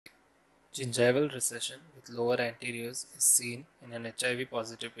Gingival recession with lower anteriors is seen in an HIV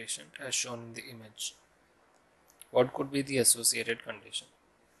positive patient as shown in the image. What could be the associated condition?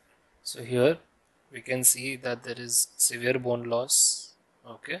 So here we can see that there is severe bone loss.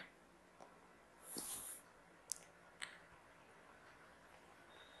 Okay.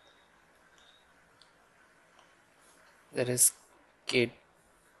 There is cratering,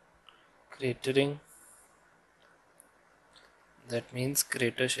 that means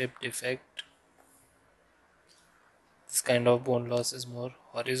crater shaped defect. This kind of bone loss is more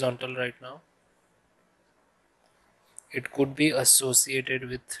horizontal right now. It could be associated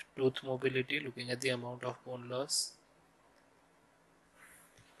with tooth mobility, looking at the amount of bone loss.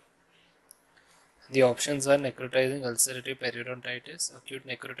 The options are necrotizing ulcerative periodontitis, acute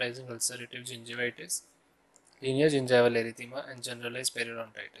necrotizing ulcerative gingivitis, linear gingival erythema, and generalized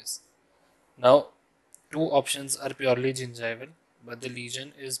periodontitis. Now, two options are purely gingival, but the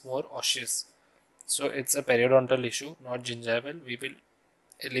lesion is more osseous. So it's a periodontal issue, not gingival. We will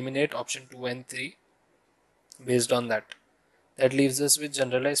eliminate option 2 and 3 based on that. That leaves us with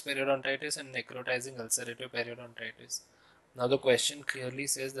generalized periodontitis and necrotizing ulcerative periodontitis. Now the question clearly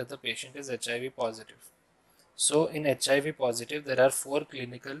says that the patient is HIV positive. So in HIV positive, there are 4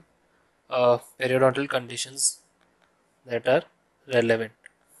 clinical periodontal conditions that are relevant.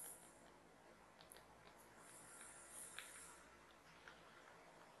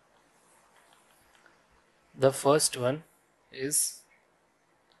 The first one is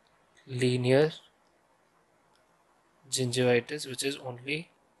linear gingivitis, which is only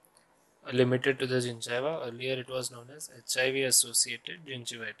limited to the gingiva. Earlier it was known as HIV associated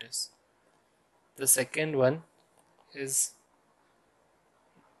gingivitis. The second one is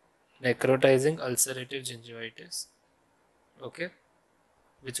necrotizing ulcerative gingivitis, okay,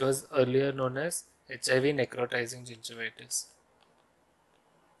 which was earlier known as HIV necrotizing gingivitis.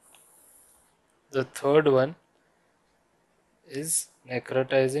 The third one is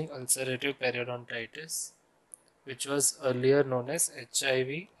necrotizing ulcerative periodontitis, which was earlier known as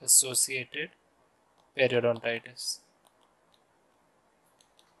HIV associated periodontitis.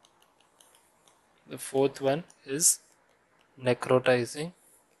 The fourth one is necrotizing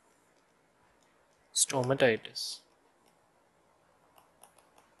stomatitis.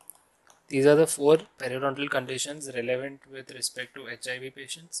 These are the 4 periodontal conditions relevant with respect to HIV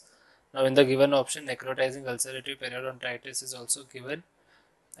patients. Now in the given option, necrotizing ulcerative periodontitis is also given,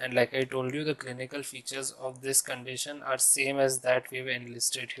 and like I told you, the clinical features of this condition are same as that we have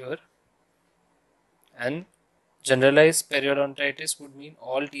enlisted here. And generalized periodontitis would mean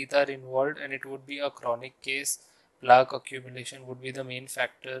all teeth are involved and it would be a chronic case. Plaque accumulation would be the main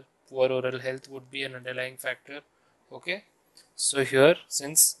factor. Poor oral health would be an underlying factor. Okay. So here,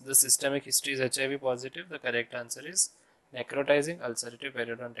 since the systemic history is HIV positive, the correct answer is necrotizing ulcerative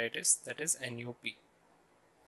periodontitis, that is NUP.